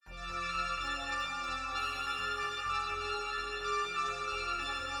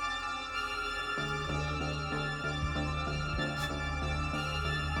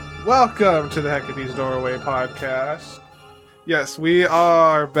Welcome to the Hecate's Doorway podcast. Yes, we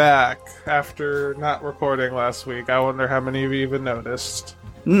are back after not recording last week. I wonder how many of you even noticed.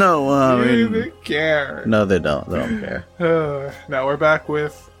 No, You even care. No, they don't. They don't care. Now we're back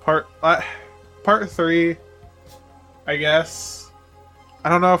with part 3, I guess. I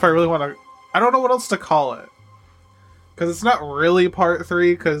don't know if I really want to... I don't know what else to call it. Because it's not really part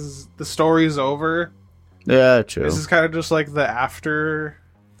 3, because the story's over. Yeah, true. This is kind of just like the after...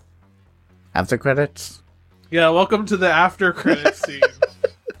 After credits? Yeah, welcome to the after credits scene.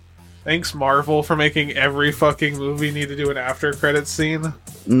 Thanks, Marvel, for making every fucking movie need to do an after credits scene.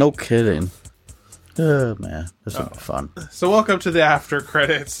 No kidding. Oh, man. This will be fun. So welcome to the after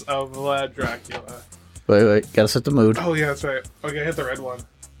credits of Vlad Dracula. Wait. Gotta set the mood. Oh, yeah, that's right. Okay, hit the red one.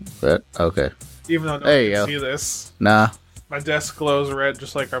 Okay. Even though no There one you can go. see this. Nah. My desk glows red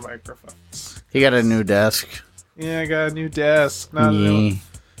just like our microphones. He got a new desk. Yeah, I got a new desk. Not a new one.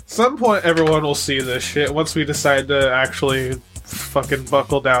 Some point everyone will see this shit once we decide to actually fucking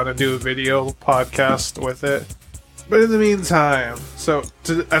buckle down and do a video podcast with it. But in the meantime,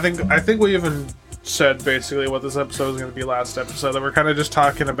 I think we even said basically what this episode is going to be last episode, that we're kind of just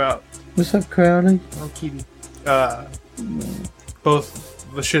talking about... What's up, Crowley? Oh, Kitty.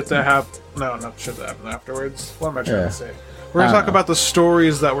 Both the shit that happened... No, not the shit that happened afterwards. What am I trying to say? We're going to talk about the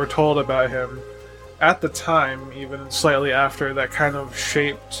stories that were told about him at the time, even slightly after, that kind of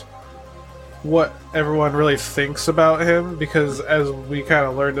shaped what everyone really thinks about him, because as we kind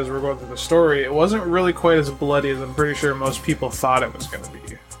of learned as we're going through the story, it wasn't really quite as bloody as I'm pretty sure most people thought it was going to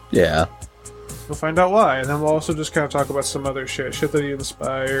be. Yeah. We'll find out why, and then we'll also just kind of talk about some other shit that he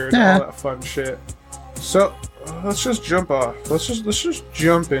inspired, all that fun shit. So, let's just jump off. Let's just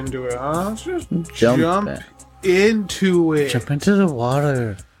jump into it, huh? Let's just jump into it. Jump into the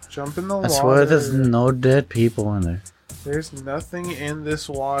water. Jump in the water. I swear there's no dead people in there. There's nothing in this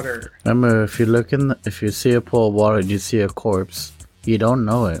water. Remember, if you see a pool of water and you see a corpse, you don't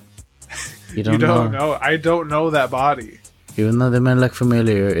know it. You don't know. I don't know that body. Even though they may look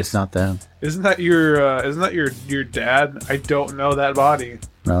familiar, it's not them. Isn't that your dad? I don't know that body.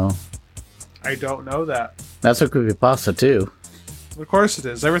 No. I don't know that. That's a creepypasta too. Of course it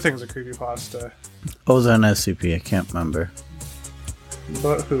is. Everything's a creepypasta. What was on SCP? I can't remember.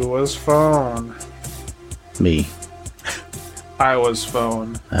 But who was phone? Me. I was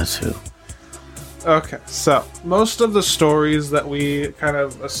phone. That's who. Okay, so most of the stories that we kind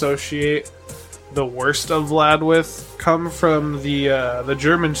of associate the worst of Vlad with come from the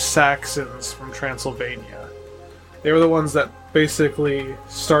German Saxons from Transylvania. They were the ones that basically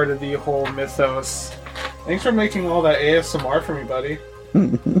started the whole mythos. Thanks for making all that ASMR for me, buddy.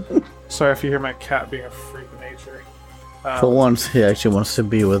 Sorry if you hear my cat being a freak of nature. For once, he actually wants to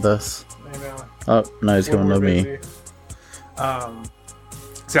be with us. I know. Oh, no, he's going to me.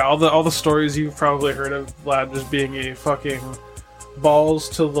 So all the stories you've probably heard of Vlad just being a fucking balls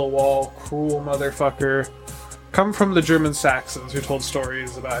to the wall, cruel motherfucker, come from the German Saxons who told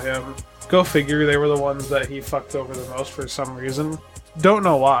stories about him. Go figure, they were the ones that he fucked over the most for some reason. Don't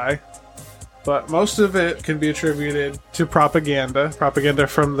know why, but most of it can be attributed to propaganda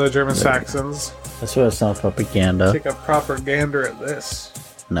from the German Saxons. That's why it's not propaganda. Take a propaganda at this.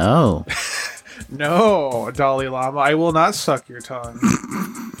 No. No, Dalai Lama, I will not suck your tongue.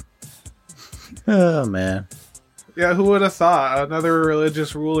 Oh, man. Yeah, who would have thought? Another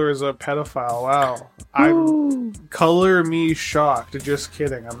religious ruler is a pedophile. Wow. Color me shocked. Just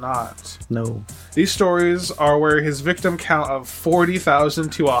kidding, I'm not. No. These stories are where his victim count of 40,000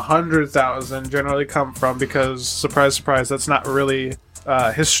 to 100,000 generally come from, because, surprise, surprise, that's not really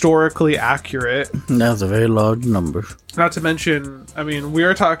historically accurate. That's a very large number. Not to mention, I mean, we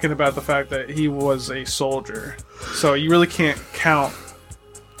are talking about the fact that he was a soldier. So you really can't count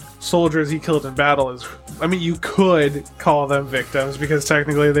soldiers he killed in battle as... I mean, you could call them victims, because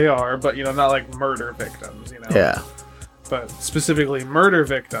technically they are, but, not like murder victims, Yeah. But specifically murder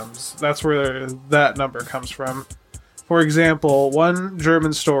victims, that's where that number comes from. For example, one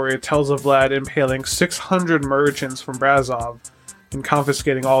German story tells of Vlad impaling 600 merchants from Brasov and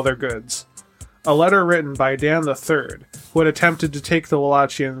confiscating all their goods. A letter written by Dan III, who had attempted to take the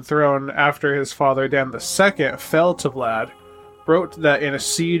Wallachian throne after his father Dan II fell to Vlad, wrote that in a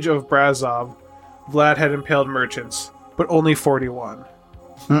siege of Brasov, Vlad had impaled merchants, but only 41.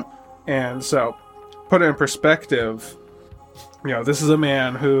 And so, put it in perspective, this is a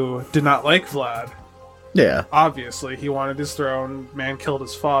man who did not like Vlad. Yeah. Obviously, he wanted his throne, man killed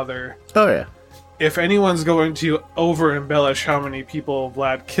his father. Oh, yeah. If anyone's going to over-embellish how many people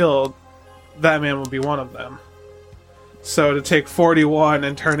Vlad killed, that man will be one of them. So to take 41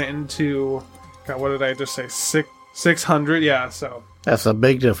 and turn it into... God, what did I just say? 600, yeah, so... That's a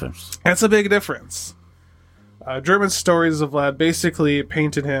big difference. That's a big difference. German stories of Vlad basically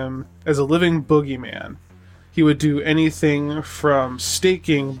painted him as a living boogeyman. He would do anything from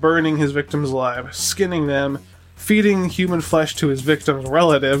staking, burning his victims alive, skinning them, feeding human flesh to his victims'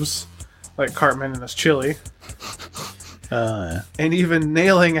 relatives, like Cartman and his chili, and even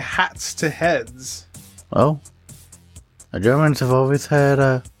nailing hats to heads. Oh, the Germans have always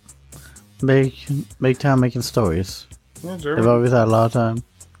had big time making stories. Yeah, They've always had a lot of time,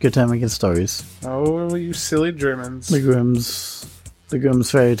 good time making stories. Oh, you silly Germans! The Grimm's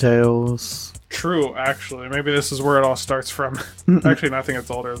fairy tales. True, actually, maybe this is where it all starts from. Actually, no, I think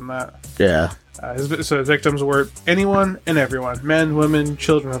it's older than that. Yeah. His victims were anyone and everyone. Men, women,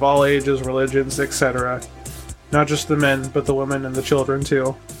 children of all ages, religions, etc. Not just the men, but the women and the children,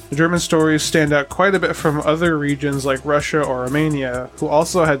 too. The German stories stand out quite a bit from other regions like Russia or Romania, who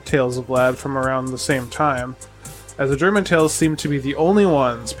also had tales of Vlad from around the same time, as the German tales seem to be the only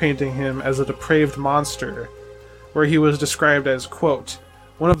ones painting him as a depraved monster, where he was described as, quote,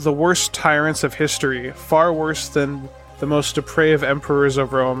 one of the worst tyrants of history, far worse than the most depraved emperors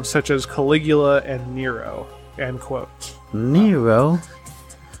of Rome, such as Caligula and Nero, end quote. Nero?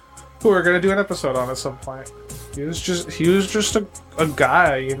 Who we're going to do an episode on at some point. He was just a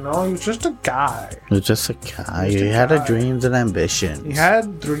guy, you know? He was just a guy. He was just a guy. He had dreams and ambitions. He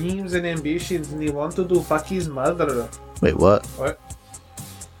had dreams and ambitions, and he wanted to fuck his mother. Wait, what? What?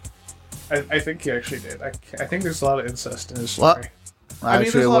 I think he actually did. I think there's a lot of incest in his story. What? I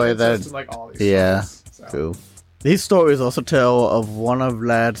mean, there's a lot of incest in, like, all these stories, so. True. These stories also tell of one of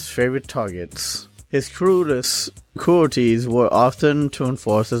Vlad's favorite targets. His cruelties were often to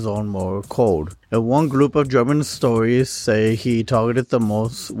enforce his own moral code. And one group of German stories say he targeted the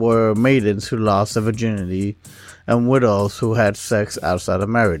most were maidens who lost their virginity and widows who had sex outside of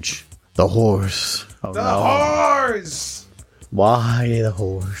marriage. The whores. Oh, the whores! Why the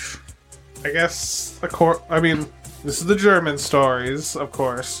whores? I guess this is the German stories, of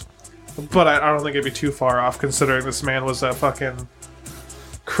course. But I don't think it'd be too far off, considering this man was a fucking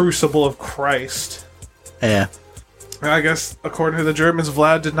crucible of Christ. Yeah. I guess, according to the Germans,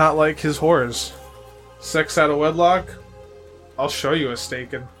 Vlad did not like his whores. Sex out of wedlock? I'll show you a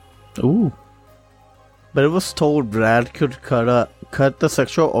staking. Ooh. But it was told Vlad could cut the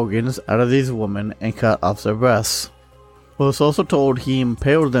sexual organs out of these women and cut off their breasts. It was also told he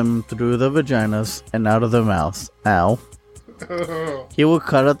impaled them through their vaginas and out of their mouths. Ow. He would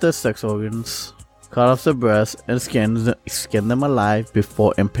cut out their sex organs, cut off their breasts, and skin them alive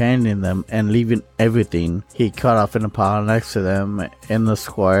before impaling them and leaving everything he cut off in a pile next to them in the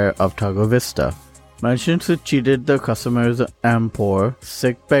square of Tago Vista. Merchants who cheated their customers and poor,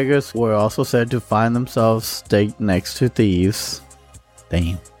 sick beggars were also said to find themselves staked next to thieves.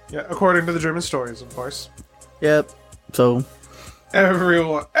 Damn. Yeah, according to the German stories, of course. Yep. So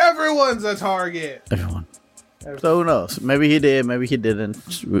everyone's a target. Everyone. So who knows? Maybe he did, maybe he didn't.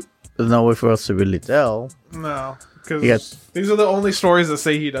 There's no way for us to really tell. No, because these are the only stories that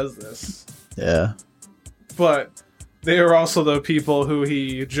say he does this. Yeah. But they are also the people who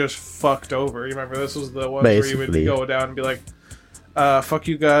he just fucked over. You remember, this was the one where he would go down and be like, fuck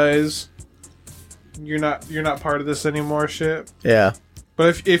you guys. You're not part of this anymore shit. Yeah.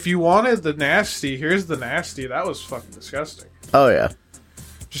 But if you wanted the nasty, here's the nasty. That was fucking disgusting. Oh, yeah.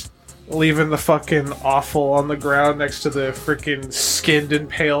 Just leaving the fucking offal on the ground next to the freaking skinned,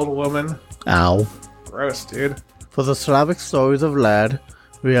 impaled woman. Ow. Gross, dude. For the Slavic stories of Vlad,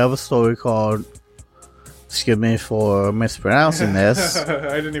 we have a story called... Excuse me for mispronouncing this.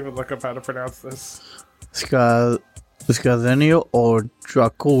 I didn't even look up how to pronounce this. Skazenio or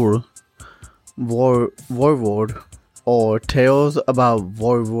Dracul, Voivod, or Tales About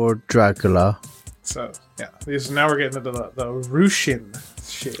Voivod Dracula. So, yeah. Now we're getting into the Russian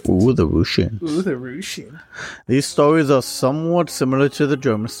shit. Ooh, the Russian. Ooh, the Russian. These stories are somewhat similar to the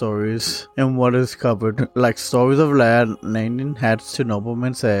German stories in what is covered, like stories of Vlad naming hats to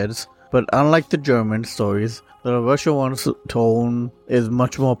noblemen's heads. But unlike the German stories, the Russian one's tone is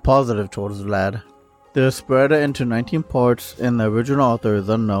much more positive towards Vlad. They are spread into 19 parts and the original author is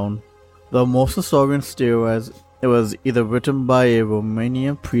unknown, though most historians theorize it was either written by a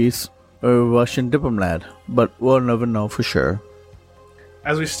Romanian priest or a Russian diplomat, but we'll never know for sure.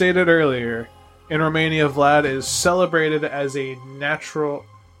 As we stated earlier, in Romania, Vlad is celebrated as a natural.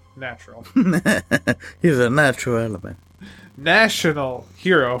 He's a natural element. National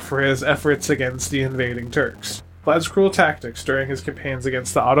hero for his efforts against the invading Turks. Vlad's cruel tactics during his campaigns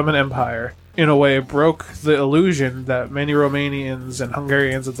against the Ottoman Empire, in a way, broke the illusion that many Romanians and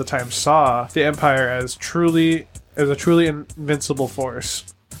Hungarians at the time saw the empire as a truly invincible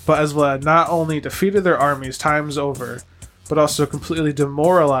force. But as Vlad not only defeated their armies times over, but also completely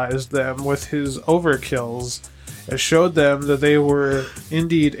demoralized them with his overkills, and showed them that they were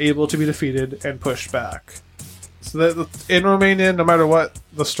indeed able to be defeated and pushed back. So that in Romania, no matter what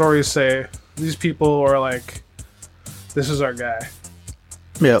the stories say, these people are like, this is our guy.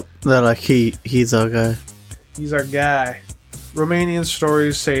 Yep, they're like, he's our guy. He's our guy. Romanian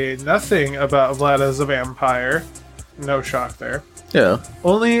stories say nothing about Vlad as a vampire. No shock there. Yeah.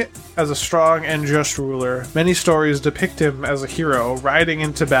 Only as a strong and just ruler. Many stories depict him as a hero riding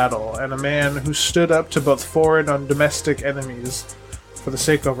into battle and a man who stood up to both foreign and domestic enemies for the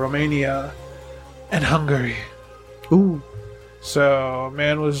sake of Romania and Hungary. Ooh. So,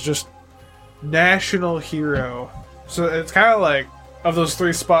 man was just national hero. So it's kind of like, of those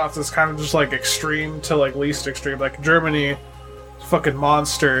three spots, it's kind of just like extreme to like least extreme. Like Germany, fucking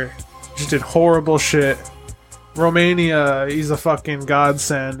monster, just did horrible shit. Romania, he's a fucking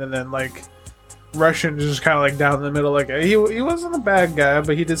godsend, and then like Russian is just kind of like down the middle. Like he wasn't a bad guy,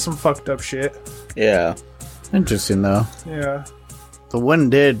 but he did some fucked up shit. Yeah, interesting though. Yeah. So when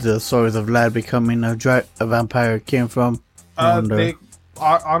did the stories of Vlad becoming a vampire came from? They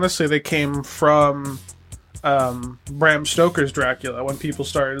honestly they came from Bram Stoker's Dracula. When people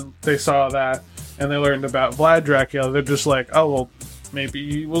they saw that and they learned about Vlad Dracula, they're just like, oh well.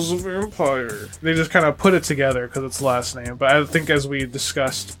 Maybe he was a vampire. They just kind of put it together because it's the last name. But I think as we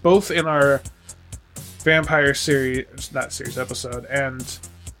discussed, both in our vampire series, not series episode, and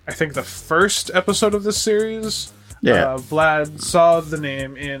I think the first episode of this series, Vlad saw the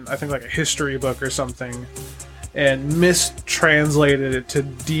name in, I think, like a history book or something, and mistranslated it to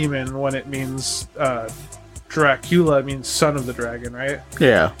demon when it means Dracula means son of the dragon, right?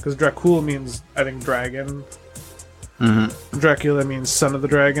 Yeah. Because Dracula means, I think, dragon. Mm-hmm. Dracula means son of the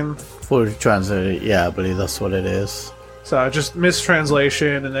dragon. Fully translated, yeah, I believe that's what it is. So just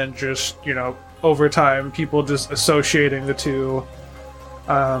mistranslation, and then just, over time, people just associating the two,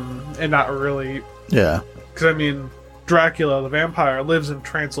 and not really... Yeah. Because, I mean, Dracula, the vampire, lives in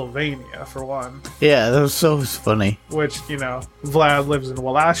Transylvania, for one. Yeah, that was so funny. Which, Vlad lives in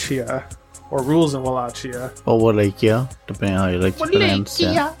Wallachia, or rules in Wallachia. Or Wallachia, depending on how you like to pronounce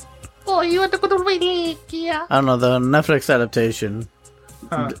it. Yeah. Oh, you want to go to Wallachia? I don't know, the Netflix adaptation,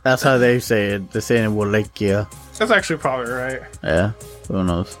 that's how they say it. They're saying it Wallachia. That's actually probably right. Yeah, who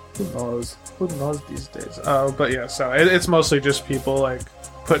knows? Who knows these days? But yeah, so it's mostly just people, like,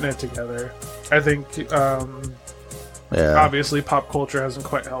 putting it together. I think, obviously pop culture hasn't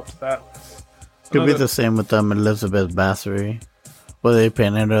quite helped that. Could be the same with Elizabeth Bathory, where they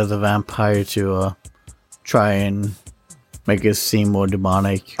painted her as a vampire to try and make it seem more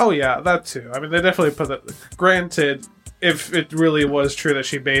demonic. Oh yeah, that too. I mean, they definitely put that. Granted, if it really was true that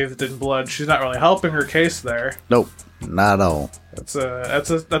she bathed in blood, she's not really helping her case there. Nope, not at all. That's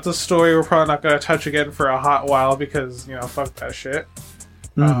a story we're probably not going to touch again for a hot while because fuck that shit.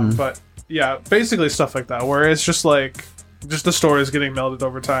 Mm-hmm. But yeah, basically stuff like that, where it's just like the stories getting melded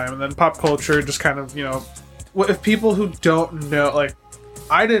over time, and then pop culture just kind of if people who don't know, like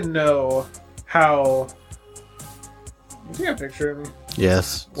I didn't know how. You take a picture of me?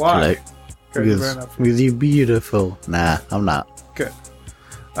 Yes. Why? Because you're beautiful. Nah, I'm not. Good.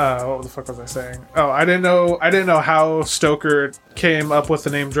 What the fuck was I saying? Oh, I didn't know how Stoker came up with the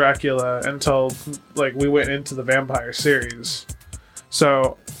name Dracula until like we went into the vampire series.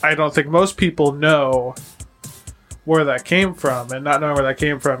 So I don't think most people know where that came from, and not knowing where that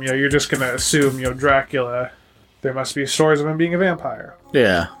came from, you're just gonna assume, Dracula. There must be stories of him being a vampire.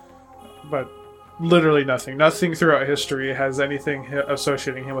 Yeah. But literally nothing. Nothing throughout history has anything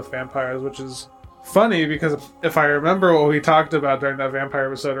associating him with vampires, which is funny because if I remember what we talked about during that vampire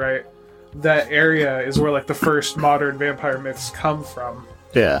episode, right, that area is where like the first modern vampire myths come from.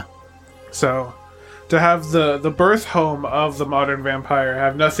 Yeah. So to have the birth home of the modern vampire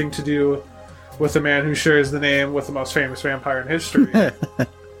have nothing to do with the man who shares the name with the most famous vampire in history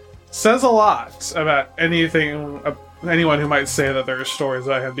says a lot about anyone who might say that there are stories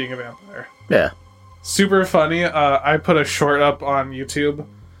about him being a vampire. Yeah. Super funny. I put a short up on YouTube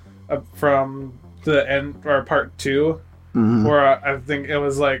from the end or part 2, where I think it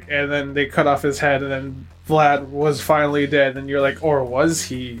was like, and then they cut off his head, and then Vlad was finally dead, and you're like, or was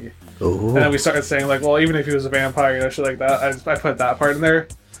he? Ooh. And then we started saying like, well, even if he was a vampire, shit like that. I put that part in there,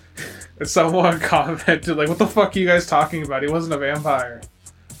 and someone commented like, "What the fuck are you guys talking about? He wasn't a vampire."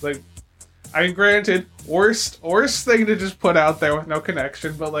 Like, I mean, granted, worst thing to just put out there with no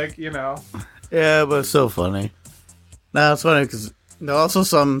connection, but like, Yeah, but it's so funny. Nah, it's funny because there are also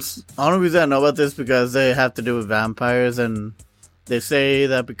some... The only reason I know about this because they have to do with vampires, and they say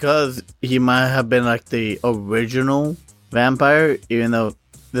that because he might have been like the original vampire, even though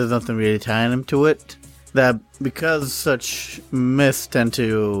there's nothing really tying him to it. That because such myths tend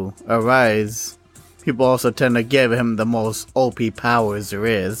to arise, people also tend to give him the most OP powers there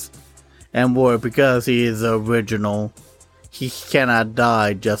is. And more because he is the original, he cannot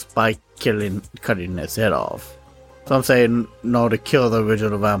die just by cutting his head off. So I'm saying, no, to kill the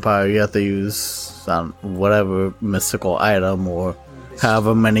original vampire, you have to use some whatever mystical item or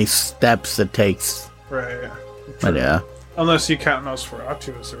however many steps it takes. Right. But yeah. Unless you count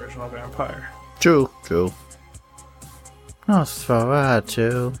Nosferatu as the original vampire. True.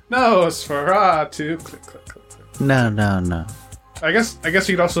 Nosferatu. Nosferatu. Click, click, click, click. No. I guess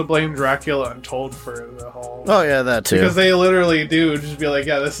you'd also blame Dracula Untold for the whole. Oh yeah, that too. Because they literally do just be like,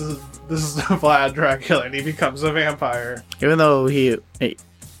 yeah, this is Vlad Dracula, and he becomes a vampire. Even though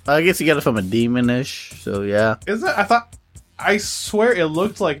I guess he got it from a demonish. So yeah. Is it? I swear it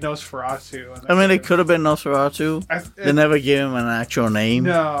looked like Nosferatu. I mean, it could have been Nosferatu. They never gave him an actual name.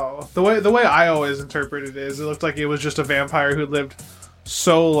 No, the way I always interpreted it is, it looked like it was just a vampire who lived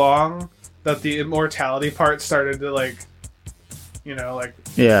so long that the immortality part started to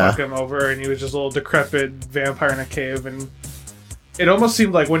fuck him over, and he was just a little decrepit vampire in a cave. And it almost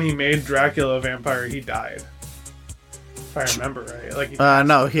seemed like when he made Dracula a vampire, he died. If I remember right.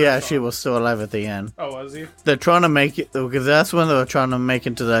 No, he actually was still alive at the end. Oh, was he? They're trying to make it, because that's when they were trying to make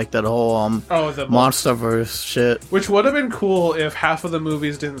into that whole the Monsterverse shit. Which would have been cool if half of the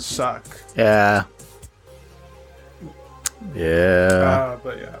movies didn't suck. Yeah.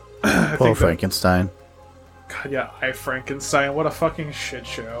 But yeah. Poor Frankenstein. God, yeah, I Frankenstein. What a fucking shit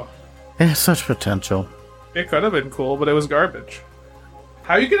show. It has such potential. It could have been cool, but it was garbage.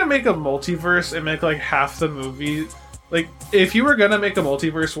 How are you gonna make a multiverse and make like half the movie? Like, if you were gonna make a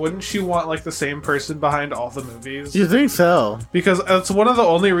multiverse, wouldn't you want like the same person behind all the movies? You think so? Because that's one of the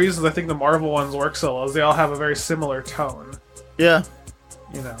only reasons I think the Marvel ones work so well, is they all have a very similar tone. Yeah.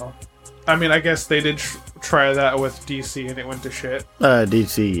 You know, I mean, I guess they did try that with DC and it went to shit.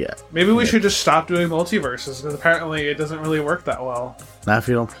 DC, yeah. Maybe we should just stop doing multiverses, because apparently it doesn't really work that well. Not if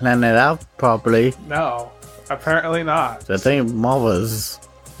you don't plan it out properly. No, apparently not. I think Marvel's,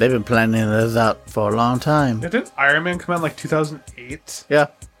 they've been planning this out for a long time. Didn't Iron Man come out in like 2008? Yeah.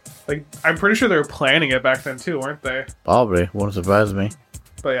 Like, I'm pretty sure they were planning it back then too, weren't they? Probably. Wouldn't surprise me.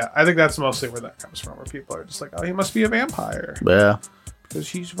 But yeah, I think that's mostly where that comes from, where people are just like, oh, he must be a vampire. Yeah. Because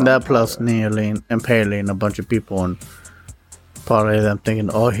he's that plus impaling a bunch of people, and probably them thinking,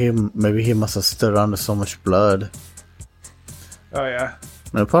 oh, maybe he must have stood under so much blood. Oh yeah.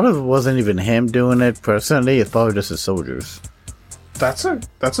 And probably wasn't even him doing it personally. It's probably just his soldiers. That's a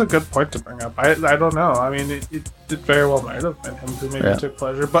good point to bring up. I don't know. I mean, it very well might have been him who maybe took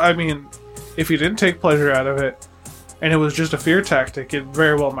pleasure. But I mean, if he didn't take pleasure out of it, and it was just a fear tactic, it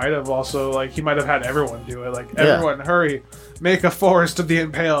very well might have also, like, he might have had everyone do it. Like, everyone, hurry, make a forest of the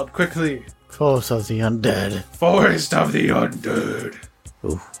impaled, quickly. Forest of the undead. Forest of the undead.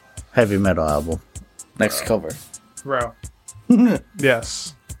 Ooh, heavy metal album. Next cover. Bro.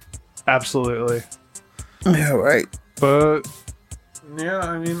 Yes. Absolutely. Yeah, right. But yeah,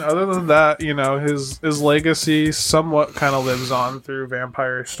 I mean, other than that, you know, his legacy somewhat kind of lives on through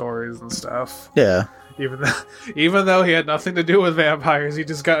vampire stories and stuff. Yeah. Even though he had nothing to do with vampires, he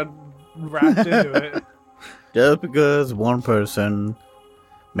just got wrapped into it. Just because one person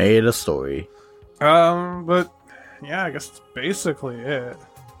made a story. But yeah, I guess that's basically it.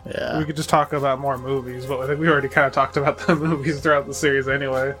 Yeah. We could just talk about more movies, but I think we already kind of talked about the movies throughout the series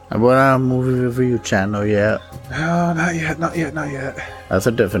anyway. We're on a movie review channel yet. No, not yet. That's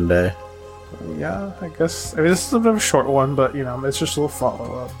a different day. Yeah, I guess. I mean, this is a bit of a short one, but, you know, it's just a little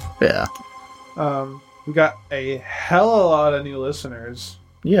follow-up. Yeah. We got a hell of a lot of new listeners.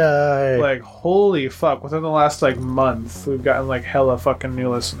 Yeah. Like, holy fuck. Within the last, like, month, we've gotten, like, hella fucking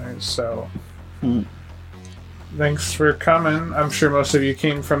new listeners, so... Thanks for coming. I'm sure most of you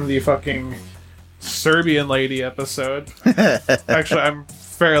came from the fucking Serbian lady episode. Actually, I'm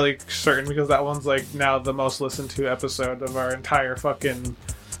fairly certain, because that one's, like, now the most listened to episode of our entire fucking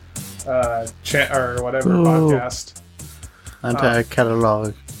podcast. Entire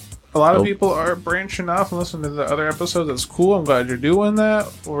catalog. A lot of people are branching off and listening to the other episodes. That's cool. I'm glad you're doing that.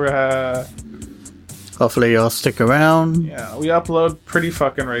 Hopefully you'll stick around. Yeah, we upload pretty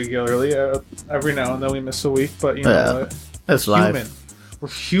fucking regularly. Every now and then we miss a week, but you know what? It's live. We're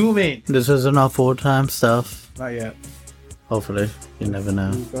human. This isn't our full-time stuff. Not yet. Hopefully. You never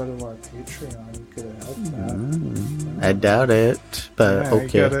know. You go to our Patreon, you could help that. I doubt it, but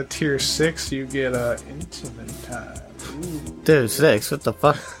okay. You got a tier 6, you get intimate time. Tier 6? What the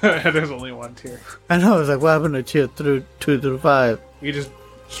fuck? There's only one tier. I know, it's like, what happened to tier 2 through 5? You just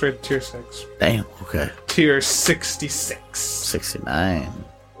straight to tier 6. Damn, okay. Tier 66. 69.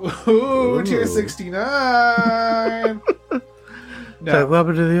 Ooh, tier 69. So what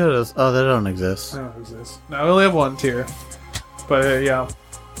happened to the others? Oh, they don't exist. They don't exist. No, we only have one tier. But yeah.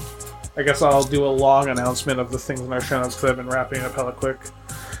 I guess I'll do a long announcement of the things in our show notes because I've been wrapping up hella quick.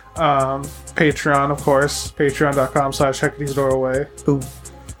 Patreon, of course. Patreon.com/Hecate'sDoorway. Ooh.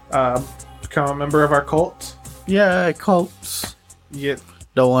 Become a member of our cult. Yeah, cults. Yeah.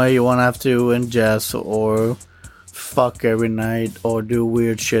 Don't worry, you won't have to ingest or fuck every night or do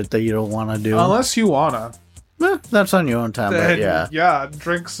weird shit that you don't want to do. Unless you wanna. That's on your own time, but yeah. Yeah,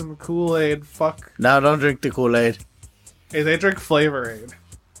 drink some Kool-Aid, fuck. No, don't drink the Kool-Aid. Hey, they drink Flavor Aid.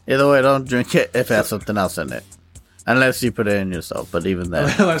 Either way, don't drink it if it has something else in it. Unless you put it in yourself, but even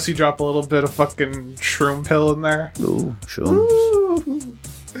then. Unless you drop a little bit of fucking shroom pill in there. Ooh, shrooms.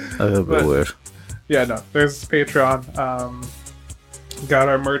 That's a bit weird. Yeah, no, there's Patreon. Got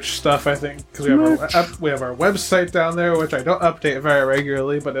our merch stuff, I think, because we have our website down there, which I don't update very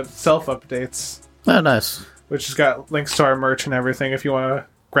regularly, but it self-updates. Oh, nice. Which has got links to our merch and everything if you want to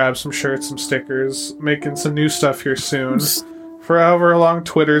grab some shirts, some stickers. Making some new stuff here soon. For however long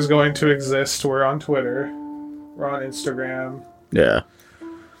Twitter's going to exist, we're on Twitter. We're on Instagram. Yeah.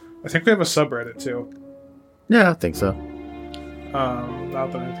 I think we have a subreddit too. Yeah, I think so.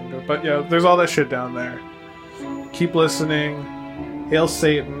 Not that I think of, but yeah, there's all that shit down there. Keep listening. Hail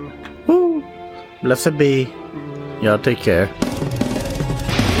Satan. Woo. Blessed be. Y'all take care.